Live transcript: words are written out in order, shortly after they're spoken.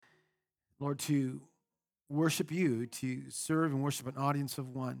Lord, to worship you, to serve and worship an audience of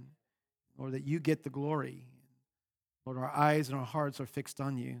one. Lord, that you get the glory. Lord, our eyes and our hearts are fixed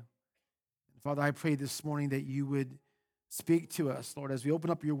on you. And Father, I pray this morning that you would speak to us. Lord, as we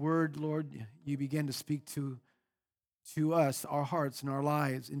open up your word, Lord, you begin to speak to us, our hearts and our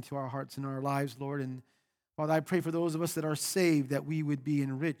lives, into our hearts and our lives, Lord. And Father, I pray for those of us that are saved that we would be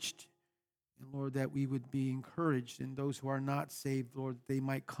enriched. And Lord, that we would be encouraged. And those who are not saved, Lord, they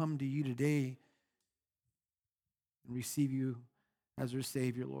might come to you today and receive you as their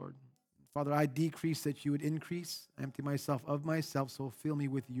Savior, Lord. Father, I decrease that you would increase. I empty myself of myself, so fill me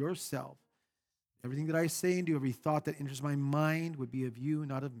with yourself. Everything that I say and do, every thought that enters my mind would be of you,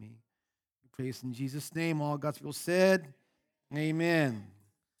 not of me. We pray this in Jesus' name. All God's people said, amen.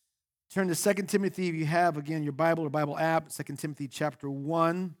 Turn to 2 Timothy if you have, again, your Bible or Bible app, 2 Timothy chapter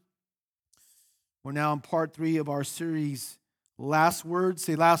 1. We're now in part 3 of our series, Last Words.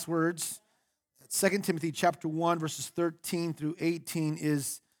 Say last words. 2 Timothy chapter 1, verses 13 through 18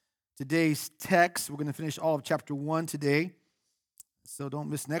 is today's text. We're going to finish all of chapter 1 today. So don't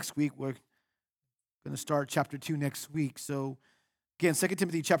miss next week. We're going to start chapter 2 next week. So again, 2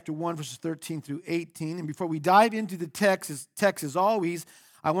 Timothy chapter 1, verses 13 through 18. And before we dive into the text as always,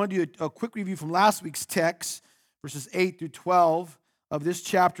 I want to do a quick review from last week's text, verses 8 through 12 of this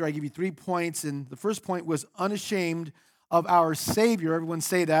chapter. I give you 3 points. And the first point was unashamed of our Savior. Everyone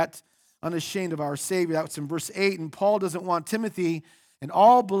say that. Unashamed of our Savior. That's in verse 8. And Paul doesn't want Timothy and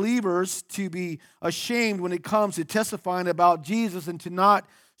all believers to be ashamed when it comes to testifying about Jesus and to not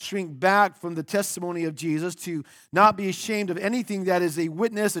shrink back from the testimony of Jesus, to not be ashamed of anything that is a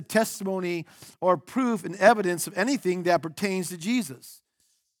witness, a testimony, or proof and evidence of anything that pertains to Jesus.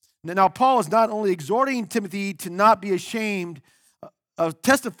 Now, Paul is not only exhorting Timothy to not be ashamed of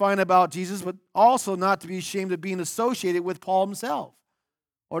testifying about Jesus, but also not to be ashamed of being associated with Paul himself,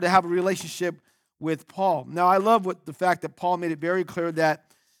 or to have a relationship with Paul. Now, I love the fact that Paul made it very clear that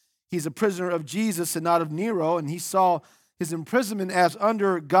he's a prisoner of Jesus and not of Nero, and he saw his imprisonment as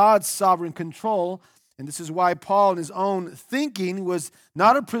under God's sovereign control. And this is why Paul, in his own thinking, was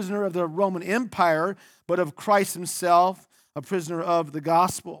not a prisoner of the Roman Empire, but of Christ himself, a prisoner of the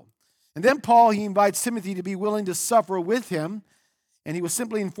gospel. And then Paul, he invites Timothy to be willing to suffer with him. And he was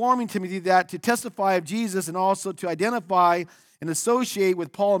simply informing Timothy that to testify of Jesus and also to identify and associate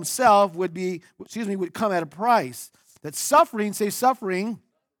with Paul himself would come at a price. That suffering, say suffering,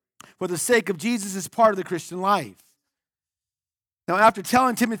 for the sake of Jesus is part of the Christian life. Now, after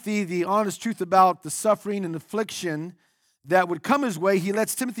telling Timothy the honest truth about the suffering and affliction that would come his way, he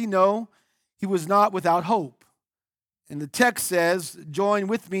lets Timothy know he was not without hope. And the text says, join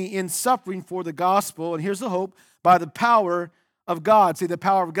with me in suffering for the gospel. And here's the hope, by the power of God. Say the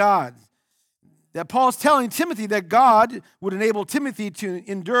power of God. That Paul's telling Timothy that God would enable Timothy to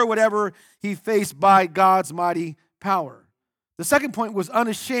endure whatever he faced by God's mighty power. The second point was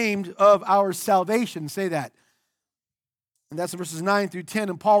unashamed of our salvation. Say that. And that's in verses 9 through 10.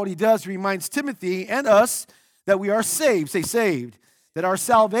 And Paul, what he does, he reminds Timothy and us that we are saved. Say saved. That our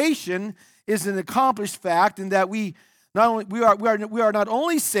salvation is an accomplished fact, and that we are not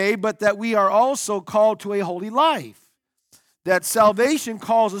only saved, but that we are also called to a holy life. That salvation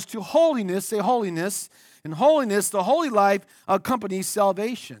calls us to holiness, say holiness, and holiness, the holy life, accompanies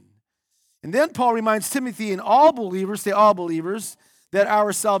salvation. And then Paul reminds Timothy and all believers, say all believers, that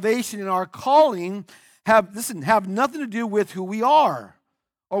our salvation and our calling have nothing to do with who we are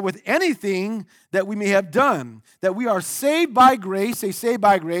or with anything that we may have done. That we are saved by grace, say saved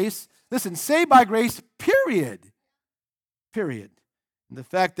by grace. Listen, saved by grace, period. Period. And the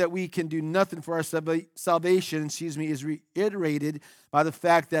fact that we can do nothing for our salvation, is reiterated by the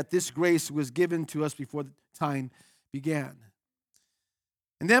fact that this grace was given to us before the time began.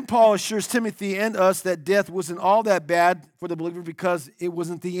 And then Paul assures Timothy and us that death wasn't all that bad for the believer because it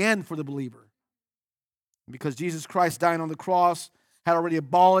wasn't the end for the believer. Because Jesus Christ dying on the cross had already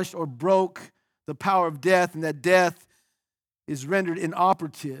abolished or broke the power of death, and that death is rendered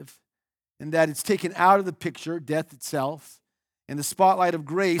inoperative, and that it's taken out of the picture, death itself. And the spotlight of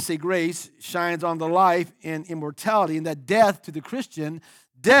grace, say grace, shines on the life and immortality. And that death to the Christian,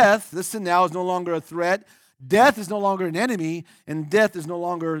 death, listen now, is no longer a threat. Death is no longer an enemy. And death is no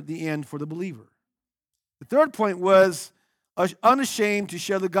longer the end for the believer. The third point was unashamed to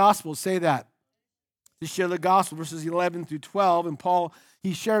share the gospel. Say that. To share the gospel, verses 11 through 12. And Paul,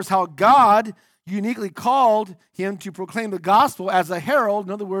 he shares how God uniquely called him to proclaim the gospel as a herald.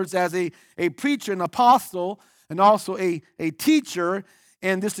 In other words, as a preacher, an apostle, and also a teacher.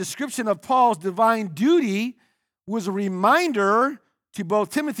 And this description of Paul's divine duty was a reminder to both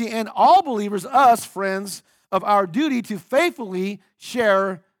Timothy and all believers, us, friends, of our duty to faithfully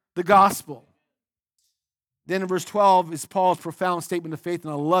share the gospel. Then in verse 12 is Paul's profound statement of faith,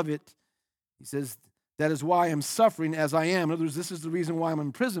 and I love it. He says, that is why I'm suffering as I am. In other words, this is the reason why I'm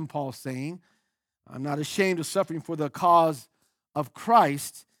in prison, Paul's saying. I'm not ashamed of suffering for the cause of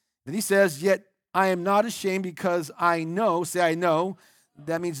Christ. And he says, yet I am not ashamed because I know, say I know,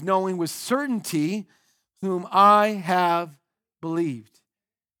 that means knowing with certainty whom I have believed.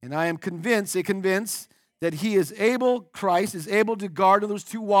 And I am convinced, say convinced, that he is able, Christ is able to guard others,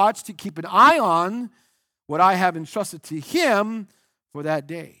 to watch, to keep an eye on what I have entrusted to him for that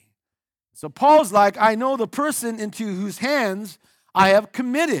day. So Paul's like, I know the person into whose hands I have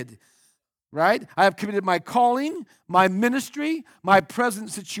committed, right? I have committed my calling, my ministry, my present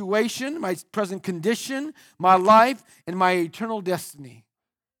situation, my present condition, my life, and my eternal destiny.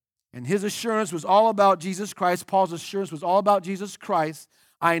 And his assurance was all about Jesus Christ. Paul's assurance was all about Jesus Christ.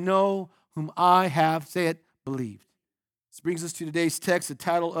 I know whom I have, say it, believed. This brings us to today's text. The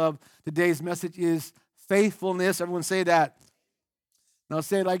title of today's message is Faithfulness. Everyone say that. Now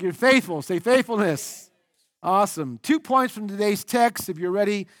say it like you're faithful. Say faithfulness. Awesome. 2 points from today's text. If you're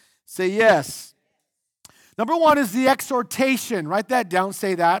ready, say yes. Number one is the exhortation. Write that down.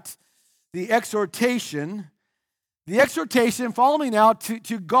 Say that. The exhortation. The exhortation, follow me now,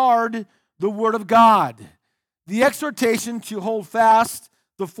 to guard the Word of God. The exhortation to hold fast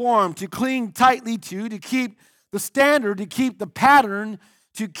the form, to cling tightly to keep the standard, to keep the pattern,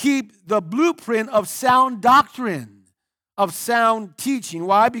 to keep the blueprint of sound doctrine, of sound teaching.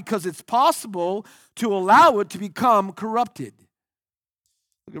 Why? Because it's possible to allow it to become corrupted.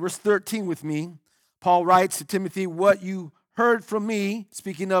 Look at verse 13 with me. Paul writes to Timothy, what you heard from me,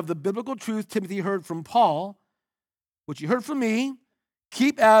 speaking of the biblical truth Timothy heard from Paul, what you heard from me,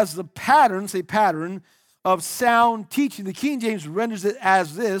 keep as the pattern, say pattern, of sound teaching. The King James renders it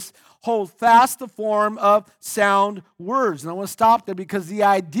as this, hold fast the form of sound words. And I want to stop there because the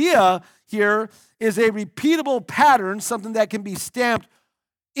idea here is a repeatable pattern, something that can be stamped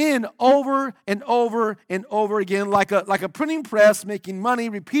in over and over and over again, like a printing press making money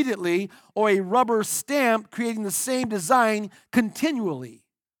repeatedly, or a rubber stamp creating the same design continually.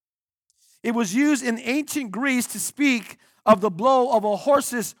 It was used in ancient Greece to speak of the blow of a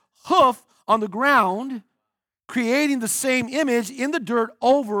horse's hoof on the ground, creating the same image in the dirt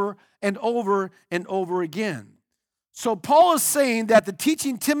over and over and over again. So Paul is saying that the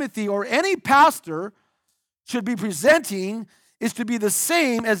teaching Timothy or any pastor should be presenting is to be the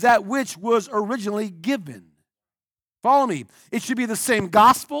same as that which was originally given. Follow me. It should be the same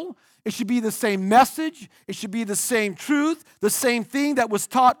gospel. It should be the same message. It should be the same truth, the same thing that was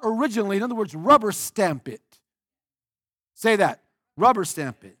taught originally. In other words, rubber stamp it. Say that. Rubber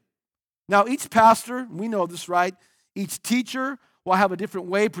stamp it. Now, each pastor, we know this, right? Each teacher will have a different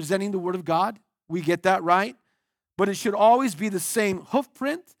way of presenting the Word of God. We get that, right? But it should always be the same hoof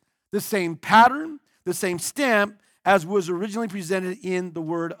print, the same pattern, the same stamp as was originally presented in the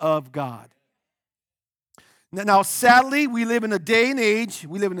Word of God. Now, sadly, we live in a day and age,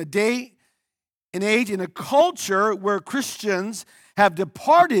 in a culture where Christians have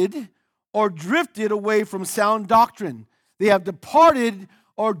departed or drifted away from sound doctrine. They have departed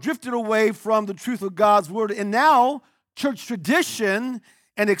or drifted away from the truth of God's Word. And now, church tradition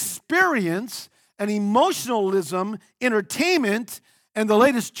and experience and emotionalism, entertainment, and the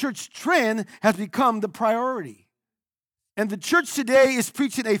latest church trend has become the priority. And the church today is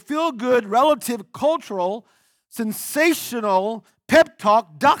preaching a feel-good, relative, cultural, sensational pep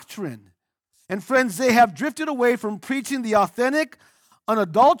talk doctrine. And friends, they have drifted away from preaching the authentic,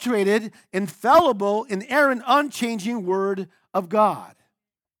 unadulterated, infallible, inerrant, unchanging Word of God.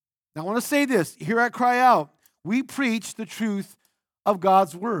 Now I want to say this. Here at Cry Out, we preach the truth of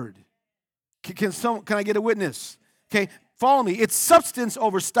God's Word. Can I get a witness? Okay, follow me. It's substance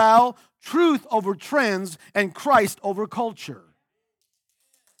over style, truth over trends, and Christ over culture.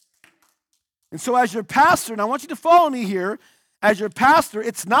 And so as your pastor, and I want you to follow me here, as your pastor,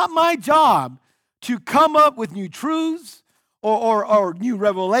 it's not my job to come up with new truths or new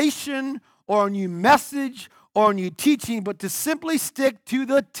revelation or a new message or a new teaching, but to simply stick to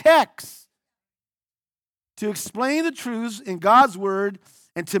the text, to explain the truths in God's Word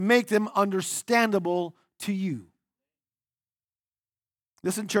and to make them understandable to you.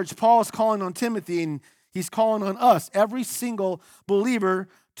 Listen, church, Paul is calling on Timothy, and he's calling on us, every single believer,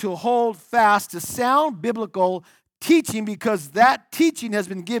 to hold fast to sound biblical teaching, because that teaching has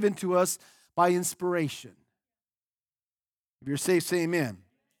been given to us by inspiration. If you're saved, say amen.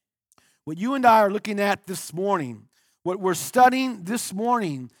 What you and I are looking at this morning, what we're studying this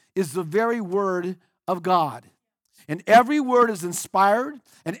morning, is the very Word of God. And every word is inspired,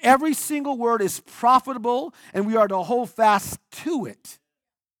 and every single word is profitable, and we are to hold fast to it.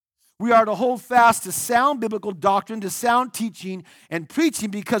 We are to hold fast to sound biblical doctrine, to sound teaching and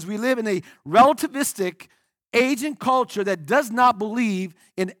preaching, because we live in a relativistic age and culture that does not believe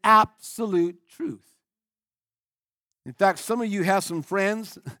in absolute truth. In fact, some of you have some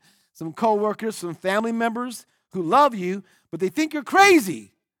friends, some coworkers, some family members who love you, but they think you're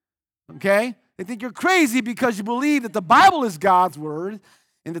crazy, okay? They think you're crazy because you believe that the Bible is God's word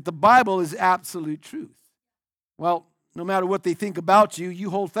and that the Bible is absolute truth. Well, no matter what they think about you, you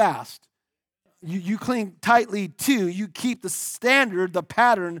hold fast. You cling tightly to, you keep the standard, the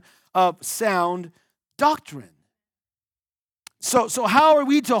pattern of sound doctrine. So how are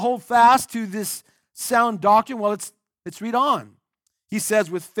we to hold fast to this sound doctrine? Well, let's read on. He says,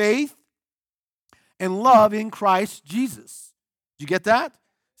 with faith and love in Christ Jesus. Did you get that?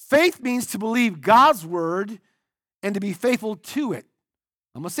 Faith means to believe God's word and to be faithful to it.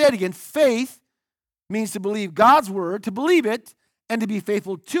 I'm going to say it again. Faith means to believe God's word, to believe it, and to be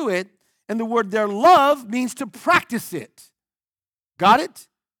faithful to it. And the word there, love, means to practice it. Got it?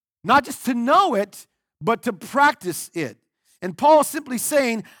 Not just to know it, but to practice it. And Paul is simply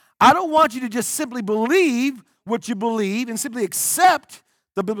saying, I don't want you to just simply believe what you believe and simply accept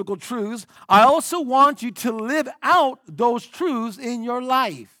the biblical truths. I also want you to live out those truths in your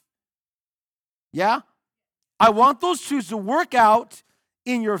life. Yeah? I want those truths to work out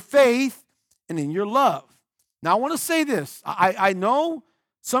in your faith and in your love. Now, I want to say this. I know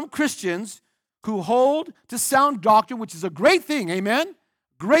some Christians who hold to sound doctrine, which is a great thing, amen?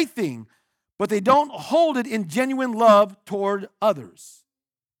 Great thing. But they don't hold it in genuine love toward others.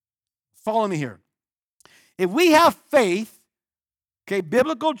 Follow me here. If we have faith, okay,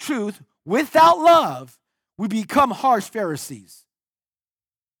 biblical truth, without love, we become harsh Pharisees.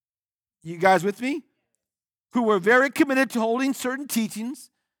 You guys with me? Who were very committed to holding certain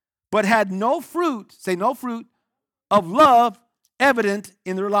teachings, but had no fruit, say no fruit, of love evident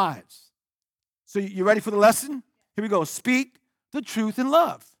in their lives. So you ready for the lesson? Here we go. Speak the truth in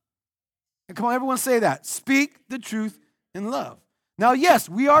love. And come on, everyone say that. Speak the truth in love. Now, yes,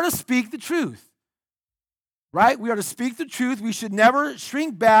 we are to speak the truth, right? We are to speak the truth. We should never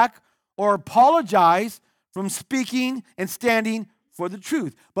shrink back or apologize from speaking and standing for the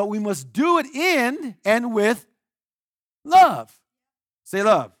truth. But we must do it in and with love. Say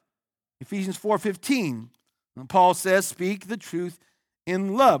love. Ephesians 4:15. And Paul says, speak the truth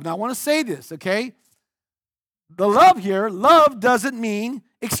in love. Now, I want to say this, okay? The love here, love doesn't mean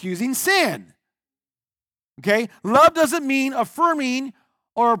excusing sin. Okay? Love doesn't mean affirming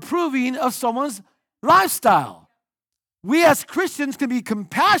or approving of someone's lifestyle. We as Christians can be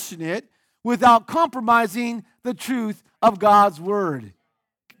compassionate without compromising the truth of God's word.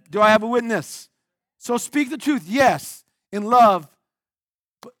 Do I have a witness? So speak the truth, yes, in love,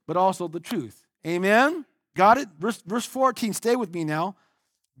 but also the truth. Amen? Got it? Verse 14, stay with me now.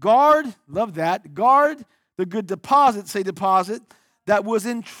 Guard, love that, guard the good deposit, say deposit, that was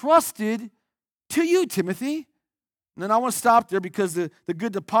entrusted to you, Timothy. And then I want to stop there because the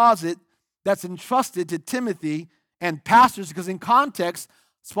good deposit that's entrusted to Timothy and pastors, because in context,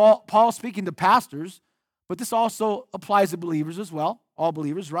 Paul's speaking to pastors, but this also applies to believers as well, all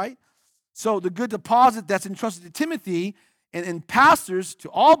believers, right? So the good deposit that's entrusted to Timothy and pastors to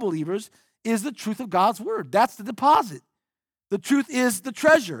all believers is the truth of God's word. That's the deposit. The truth is the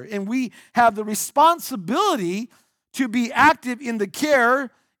treasure, and we have the responsibility to be active in the care,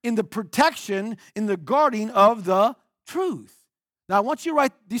 in the protection, in the guarding of the truth. Now, I want you to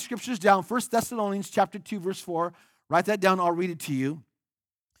write these scriptures down. 1 Thessalonians chapter 2, verse 4. Write that down. I'll read it to you.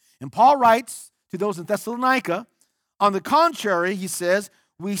 And Paul writes to those in Thessalonica, on the contrary, he says,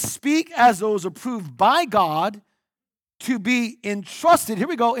 we speak as those approved by God to be entrusted, here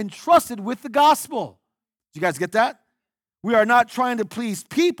we go, entrusted with the gospel. Did you guys get that? We are not trying to please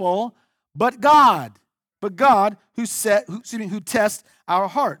people, but God. But God who tests our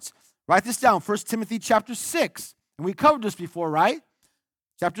hearts. Write this down, 1 Timothy chapter 6. And we covered this before, right?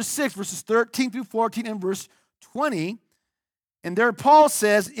 Chapter 6, verses 13 through 14 and verse 20. And there Paul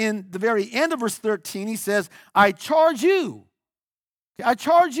says in the very end of verse 13, he says, I charge you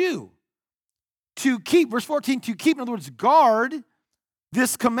to keep, verse 14, to keep, in other words, guard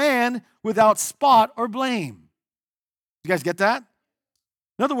this command without spot or blame. You guys get that?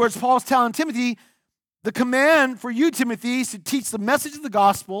 In other words, Paul's telling Timothy, the command for you, Timothy, is to teach the message of the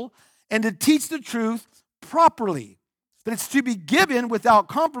gospel and to teach the truth properly. That it's to be given without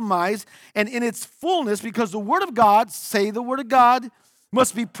compromise and in its fullness, because the word of God, say the word of God,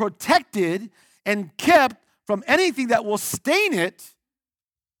 must be protected and kept from anything that will stain it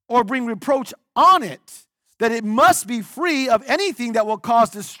or bring reproach on it. That it must be free of anything that will cause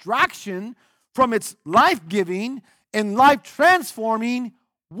distraction from its life-giving and life-transforming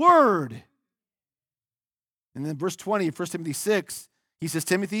word. And then verse 20 of 1 Timothy 6, he says,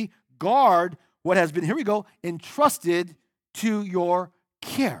 Timothy, guard what has been, here we go, entrusted to your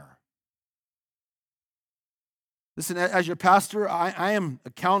care. Listen, as your pastor, I am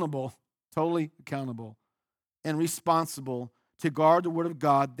accountable, totally accountable, and responsible to guard the word of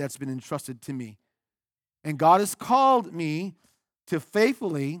God that's been entrusted to me. And God has called me to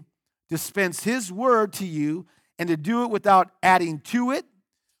faithfully dispense his word to you and to do it without adding to it,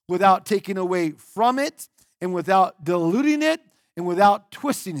 without taking away from it, and without diluting it, and without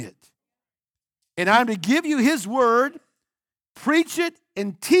twisting it. And I'm to give you his word, preach it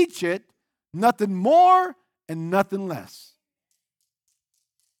and teach it, nothing more and nothing less.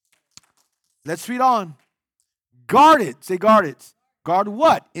 Let's read on. Guard it. Say guard it. Guard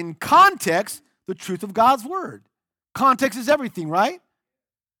what? In context, the truth of God's word. Context is everything, right?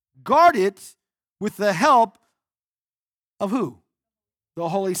 Guard it with the help of who? The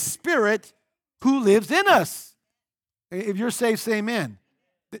Holy Spirit who lives in us. If you're saved, say amen.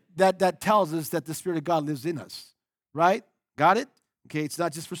 That tells us that the Spirit of God lives in us, right? Got it? Okay, it's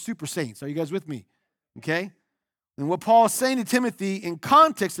not just for super saints. Are you guys with me? Okay? And what Paul is saying to Timothy in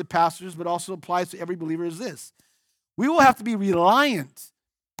context of pastors, but also applies to every believer, is this. We will have to be reliant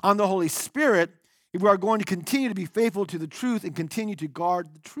on the Holy Spirit if we are going to continue to be faithful to the truth and continue to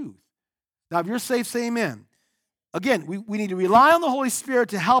guard the truth. Now, if you're saved, say amen. Again, we need to rely on the Holy Spirit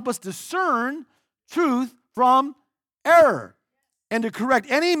to help us discern truth from error and to correct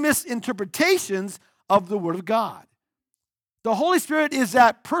any misinterpretations of the Word of God. The Holy Spirit is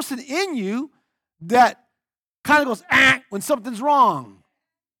that person in you that kind of goes, when something's wrong.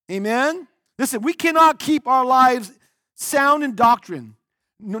 Amen? Listen, we cannot keep our lives sound in doctrine,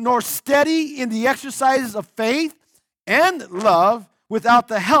 nor steady in the exercises of faith and love without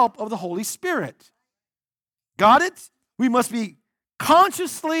the help of the Holy Spirit. Got it? We must be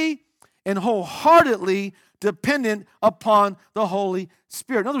consciously and wholeheartedly dependent upon the Holy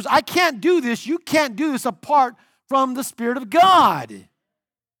Spirit. In other words, I can't do this, you can't do this apart from the Spirit of God.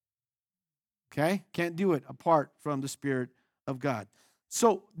 Okay? Can't do it apart from the Spirit of God.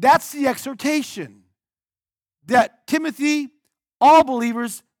 So that's the exhortation that Timothy, all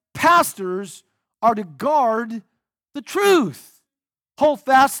believers, pastors are to guard the truth. Hold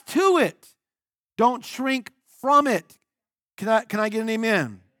fast to it. Don't shrink from it. Can I get an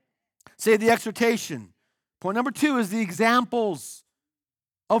amen? Say the exhortation. Point number 2 is the examples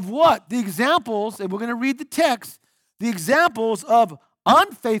of what? The examples, and we're going to read the text, the examples of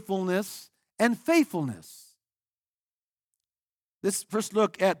unfaithfulness and faithfulness. Let's first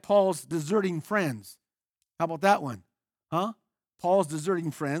look at Paul's deserting friends. How about that one? Huh? Paul's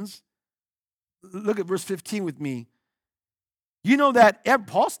deserting friends. Look at verse 15 with me. You know that,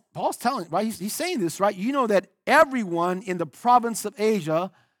 Paul's telling, right? He's saying this, right? You know that everyone in the province of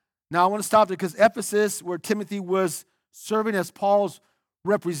Asia, now I want to stop there because Ephesus, where Timothy was serving as Paul's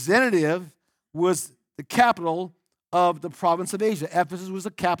representative, was the capital of the province of Asia. Ephesus was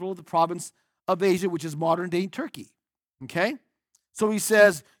the capital of the province of Asia, which is modern-day Turkey. Okay? So he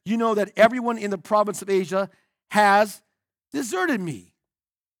says, you know that everyone in the province of Asia has deserted me.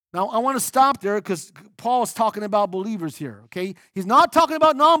 Now, I want to stop there because Paul is talking about believers here, okay? He's not talking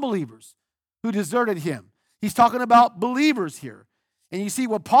about non-believers who deserted him. He's talking about believers here. And you see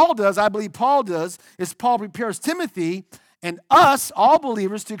what Paul does, I believe Paul does, is Paul prepares Timothy and us, all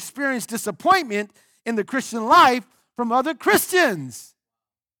believers, to experience disappointment in the Christian life from other Christians.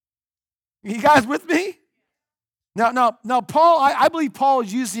 You guys with me? Now, Paul, I believe Paul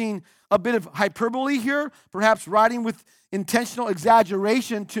is using a bit of hyperbole here, perhaps writing with intentional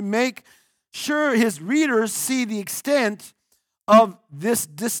exaggeration to make sure his readers see the extent of this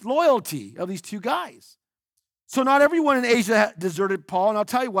disloyalty of these two guys. So not everyone in Asia deserted Paul, and I'll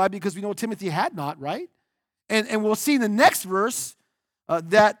tell you why, because we know Timothy had not, right? And we'll see in the next verse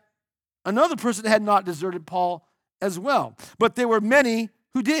that another person had not deserted Paul as well. But there were many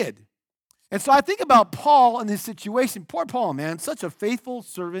who did. And so I think about Paul and his situation. Poor Paul, man, such a faithful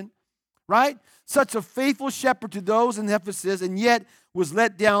servant, right? Such a faithful shepherd to those in Ephesus, and yet was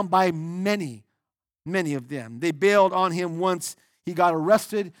let down by many of them. They bailed on him once he got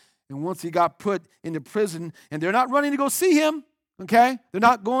arrested and once he got put into prison, and they're not running to go see him, okay? They're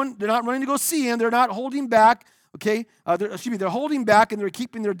not running to go see him. They're not holding back, okay? They're holding back and they're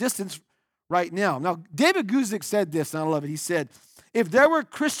keeping their distance right now. Now, David Guzik said this, and I love it. He said, if there were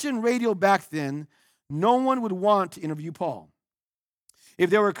Christian radio back then, no one would want to interview Paul. If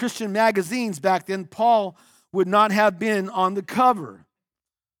there were Christian magazines back then, Paul would not have been on the cover.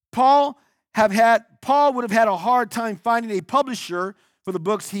 Paul would have had a hard time finding a publisher for the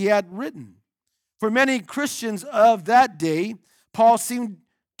books he had written. For many Christians of that day, Paul seemed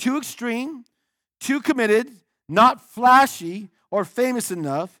too extreme, too committed, not flashy or famous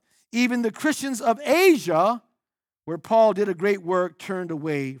enough. Even the Christians of Asia, where Paul did a great work, turned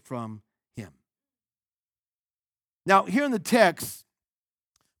away from him. Now, here in the text,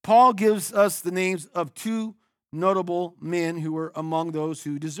 Paul gives us the names of two notable men who were among those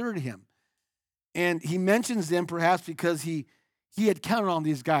who deserted him. And he mentions them perhaps because he had counted on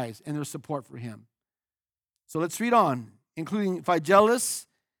these guys and their support for him. So let's read on, including Phygellus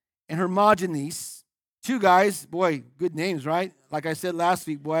and Hermogenes, two guys. Boy, good names, right? Like I said last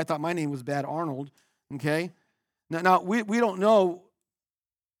week, boy, I thought my name was bad, Arnold. Okay? Now we don't know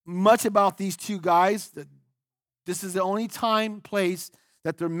much about these two guys. This is the only time, place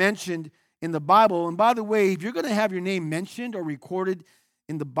that they're mentioned in the Bible. And by the way, if you're going to have your name mentioned or recorded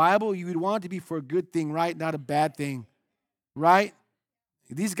in the Bible, you would want it to be for a good thing, right? Not a bad thing, right?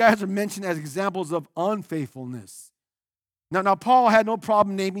 These guys are mentioned as examples of unfaithfulness. Now, Paul had no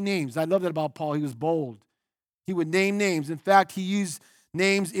problem naming names. I love that about Paul. He was bold. He would name names. In fact, he used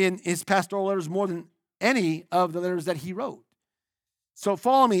names in his pastoral letters more than any of the letters that he wrote. So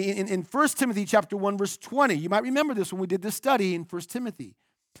follow me in 1 Timothy chapter 1, verse 20. You might remember this when we did this study in 1 Timothy.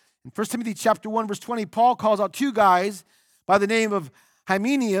 In 1 Timothy chapter 1, verse 20, Paul calls out two guys by the name of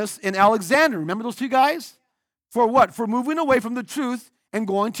Hymenaeus and Alexander. Remember those two guys? For what? For moving away from the truth and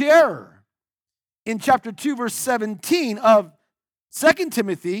going to error. In chapter 2, verse 17 of 2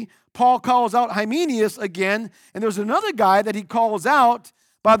 Timothy, Paul calls out Hymenaeus again, and there's another guy that he calls out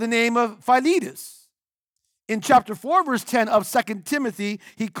by the name of Philetus. In chapter 4, verse 10 of 2 Timothy,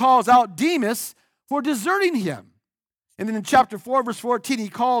 he calls out Demas for deserting him. And then in chapter 4, verse 14, he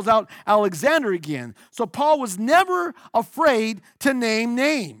calls out Alexander again. So Paul was never afraid to name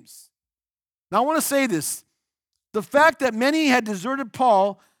names. Now I want to say this. The fact that many had deserted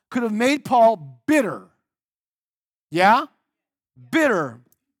Paul could have made Paul bitter. Yeah? Bitter.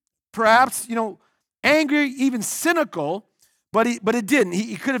 Perhaps, angry, even cynical, but it didn't.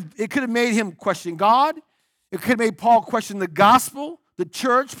 It could have made him question God. It could have made Paul question the gospel, the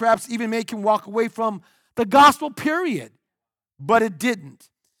church, perhaps even make him walk away from the gospel, period. But it didn't.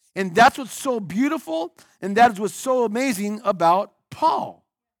 And that's what's so beautiful, and that is what's so amazing about Paul.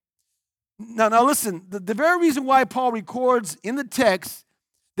 Now listen, the very reason why Paul records in the text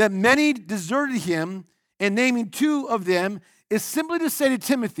that many deserted him and naming two of them is simply to say to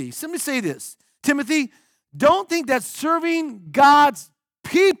Timothy, simply say this, Timothy, don't think that serving God's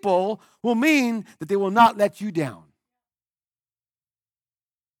people will mean that they will not let you down.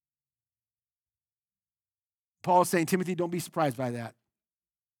 Paul is saying, Timothy, don't be surprised by that.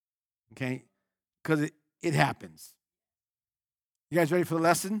 Okay? Because it happens. You guys ready for the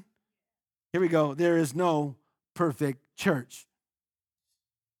lesson? Here we go. There is no perfect church.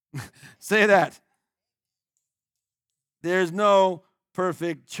 Say that. There's no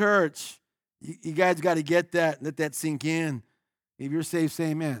perfect church. You guys got to get that. Let that sink in. If you're saved,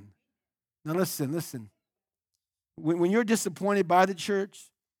 say amen. Now listen. When you're disappointed by the church,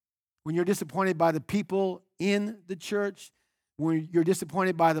 when you're disappointed by the people in the church, when you're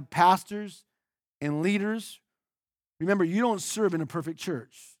disappointed by the pastors and leaders, remember, you don't serve in a perfect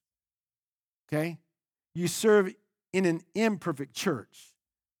church. Okay? You serve in an imperfect church.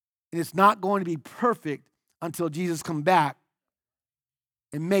 And it's not going to be perfect until Jesus comes back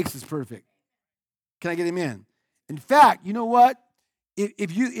and makes us perfect. Can I get him in? In fact, you know what?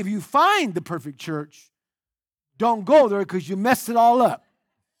 If you find the perfect church, don't go there because you messed it all up.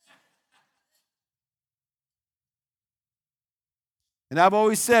 And I've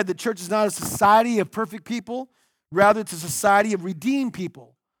always said the church is not a society of perfect people. Rather, it's a society of redeemed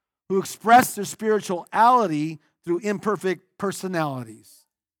people who express their spirituality through imperfect personalities.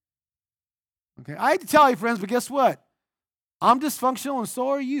 Okay, I hate to tell you, friends, but guess what? I'm dysfunctional and so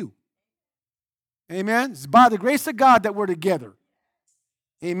are you. Amen? It's by the grace of God that we're together.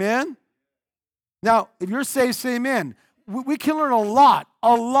 Amen? Now, if you're saved, say amen. We can learn a lot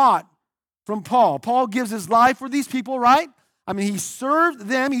from Paul. Paul gives his life for these people, right? I mean, he served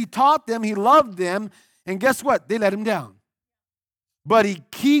them, he taught them, he loved them, and guess what? They let him down. But he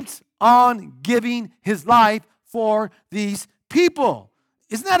keeps on giving his life for these people.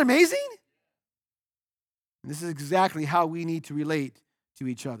 Isn't that amazing? This is exactly how we need to relate to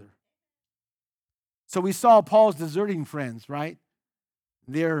each other. So we saw Paul's deserting friends, right?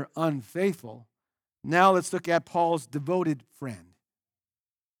 They're unfaithful. Now let's look at Paul's devoted friend.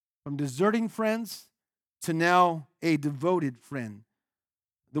 From deserting friends to now a devoted friend,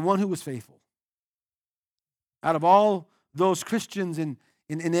 the one who was faithful. Out of all those Christians in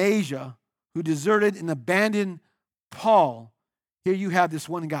Asia who deserted and abandoned Paul, here you have this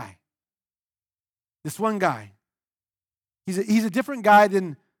one guy. This one guy. He's a different guy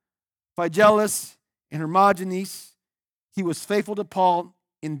than Phygellus, and Hermogenes. He was faithful to Paul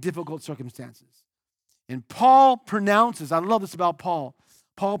in difficult circumstances. And Paul pronounces, I love this about Paul,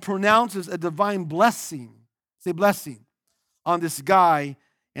 Paul pronounces a divine blessing, say blessing, on this guy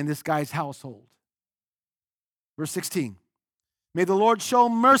and this guy's household. Verse 16, may the Lord show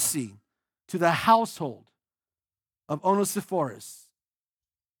mercy to the household of Onesiphorus.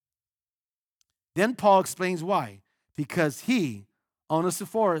 Then Paul explains why. Because he,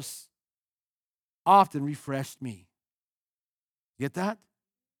 Onesiphorus, often refreshed me. Get that?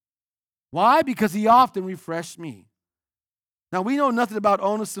 Why? Because he often refreshed me. Now, we know nothing about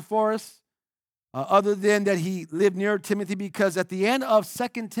Onesiphorus other than that he lived near Timothy, because at the end of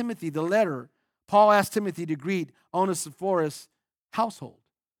 2 Timothy, the letter, Paul asked Timothy to greet Onesiphorus' household.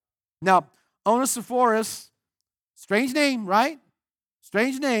 Now, Onesiphorus, strange name, right?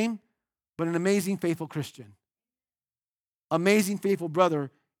 Strange name, but an amazing, faithful Christian. Amazing, faithful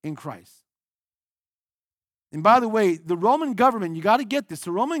brother in Christ. And by the way, the Roman government, you got to get this,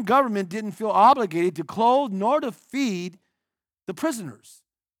 the Roman government didn't feel obligated to clothe nor to feed the prisoners.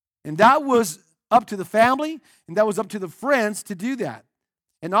 And that was up to the family, and that was up to the friends to do that.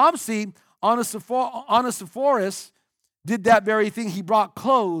 And obviously, Onesiphorus did that very thing. He brought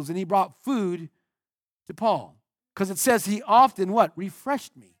clothes and he brought food to Paul. Because it says he often, what?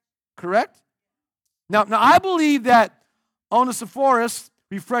 Refreshed me. Correct? Now I believe that Onesiphorus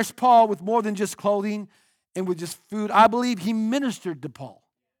refreshed Paul with more than just clothing and with just food. I believe he ministered to Paul.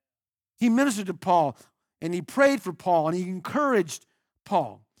 He ministered to Paul, and he prayed for Paul, and he encouraged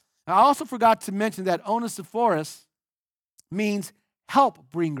Paul. Now, I also forgot to mention that Onesiphorus means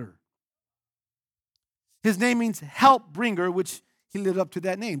help bringer. His name means help bringer, which he lived up to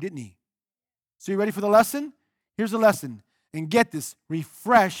that name, didn't he? So you ready for the lesson? Here's the lesson. And get this,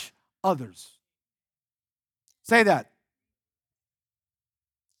 refresh others. Say that.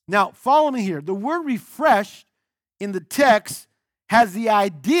 Now, follow me here. The word refreshed in the text has the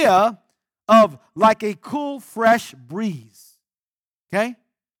idea of like a cool, fresh breeze. Okay?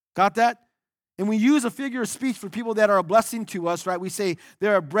 Got that? And we use a figure of speech for people that are a blessing to us, right? We say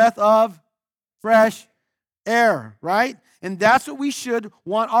they're a breath of fresh air, right? And that's what we should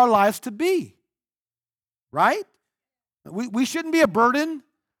want our lives to be, right? We shouldn't be a burden.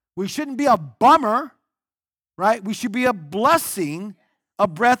 We shouldn't be a bummer, right? We should be a blessing, a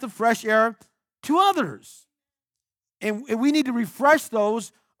breath of fresh air to others. And we need to refresh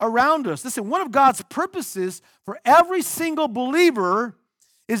those around us. Listen, one of God's purposes for every single believer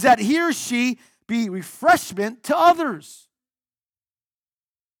is that he or she be refreshment to others.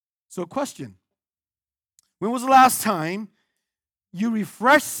 So, question. When was the last time you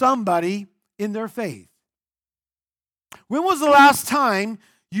refreshed somebody in their faith? When was the last time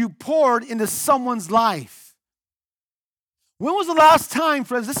you poured into someone's life? When was the last time,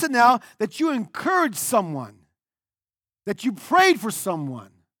 friends, listen now, that you encouraged someone, that you prayed for someone?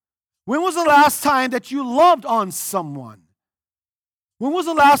 When was the last time that you loved on someone? When was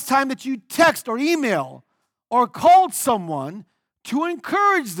the last time that you text or email or called someone to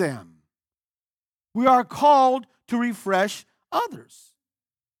encourage them? We are called to refresh others.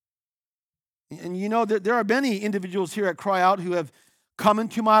 And you know, there are many individuals here at Cry Out who have come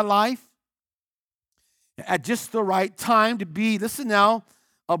into my life at just the right time to be, listen now,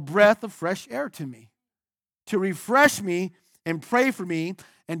 a breath of fresh air to me, to refresh me and pray for me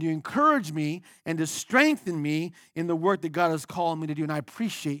and to encourage me and to strengthen me in the work that God has called me to do. And I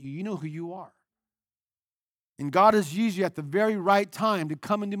appreciate you. You know who you are. And God has used you at the very right time to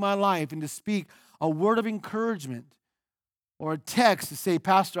come into my life and to speak a word of encouragement or a text to say,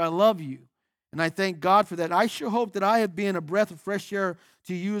 Pastor, I love you. And I thank God for that. I sure hope that I have been a breath of fresh air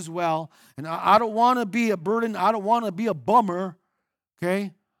to you as well. And I don't want to be a burden. I don't want to be a bummer,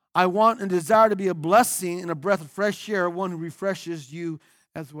 okay? I want and desire to be a blessing and a breath of fresh air, one who refreshes you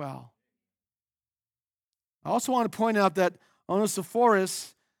as well. I also want to point out that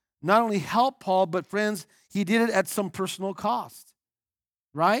Onesiphorus not only helped Paul, but friends, he did it at some personal cost,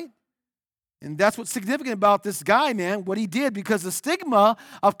 right? And that's what's significant about this guy, man, what he did, because the stigma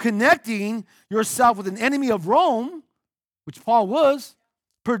of connecting yourself with an enemy of Rome, which Paul was,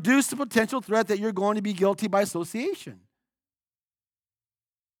 produced the potential threat that you're going to be guilty by association.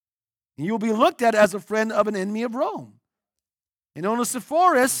 And you'll be looked at as a friend of an enemy of Rome. And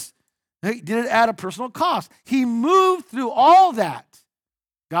Onesiphorus, he did it at a personal cost. He moved through all that.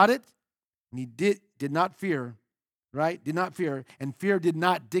 Got it? And he did not fear, right? Did not fear. And fear did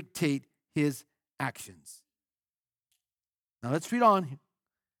not dictate his actions. Now let's read on.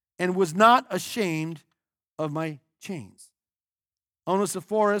 And was not ashamed of my chains.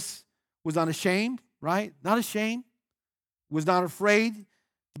 Onesiphorus was unashamed, right? Not ashamed. Was not afraid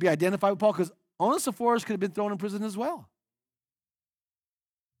to be identified with Paul? Because Onesiphorus could have been thrown in prison as well.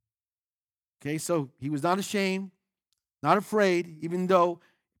 Okay, so he was not ashamed, not afraid, even though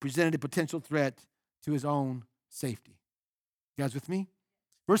he presented a potential threat to his own safety. You guys with me?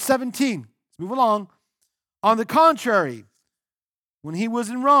 Verse 17, let's move along. On the contrary, when he was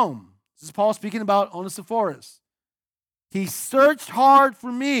in Rome, this is Paul speaking about Onesiphorus, he searched hard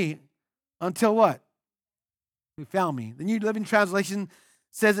for me until what? He found me. The New Living Translation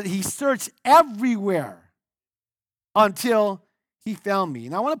says that he searched everywhere until he found me.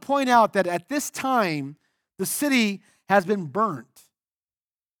 And I want to point out that at this time, the city has been burnt.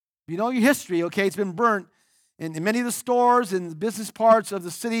 You know your history, okay? It's been burnt. And many of the stores and the business parts of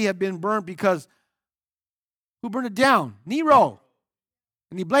the city have been burnt because who burned it down? Nero.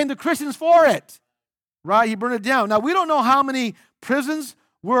 And he blamed the Christians for it, right? He burned it down. Now, we don't know how many prisons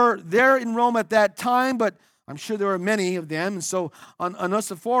were there in Rome at that time, but I'm sure there were many of them. And so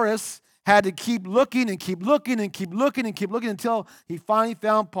Onesiphorus had to keep looking and keep looking and keep looking and keep looking until he finally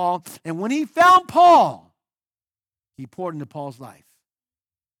found Paul. And when he found Paul, he poured into Paul's life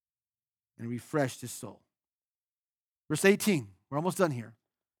and refreshed his soul. Verse 18, we're almost done here.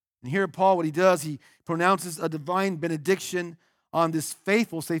 And here Paul, what he does, he pronounces a divine benediction on this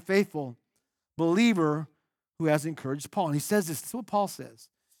faithful, say faithful, believer who has encouraged Paul. And he says this is what Paul says.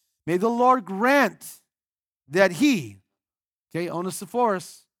 May the Lord grant that he, okay,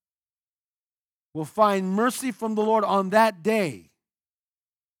 Onesiphorus, will find mercy from the Lord on that day.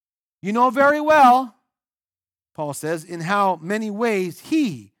 You know very well, Paul says, in how many ways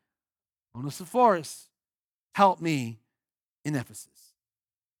he, Onesiphorus, helped me in Ephesus.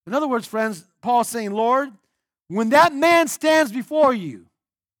 In other words, friends, Paul's saying, Lord, when that man stands before you,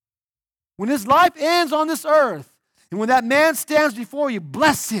 when his life ends on this earth, and when that man stands before you,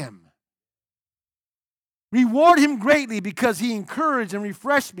 bless him. Reward him greatly because he encouraged and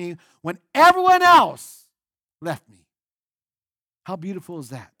refreshed me when everyone else left me. How beautiful is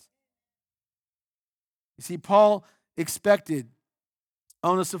that? You see, Paul expected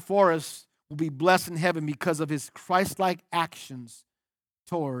Onesiphorus will be blessed in heaven because of his Christ-like actions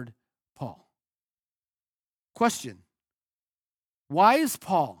toward Paul. Question: why is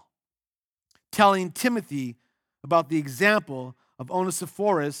Paul telling Timothy about the example of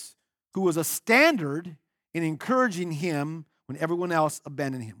Onesiphorus, who was a standard in encouraging him when everyone else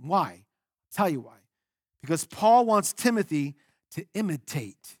abandoned him? Why? I'll tell you why. Because Paul wants Timothy to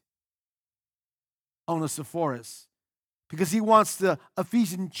imitate Onesiphorus. Because he wants the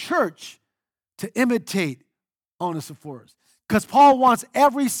Ephesian church to imitate Onesiphorus. Because Paul wants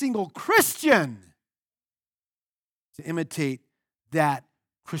every single Christian to imitate that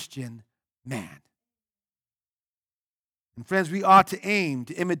Christian man. And friends, we ought to aim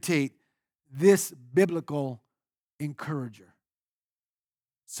to imitate this biblical encourager.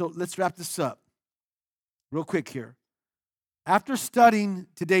 So let's wrap this up real quick here. After studying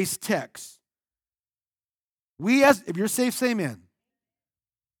today's text, if you're safe, say amen.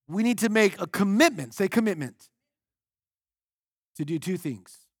 We need to make a commitment, say commitment, to do two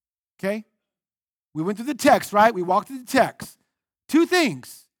things, okay? We went through the text, right? We walked through the text. Two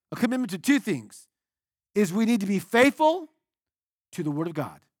things, a commitment to two things, is we need to be faithful to the Word of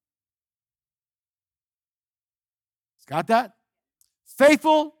God. Got that?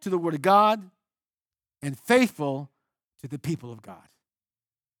 Faithful to the Word of God and faithful to the people of God.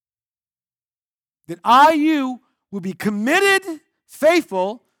 That you will be committed,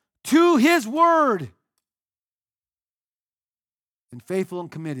 faithful to His Word, and faithful and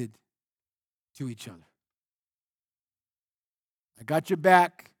committed to each other. I got your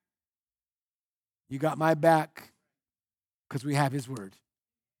back. You got my back because we have His Word.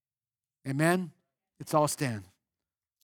 Amen? Let's all stand.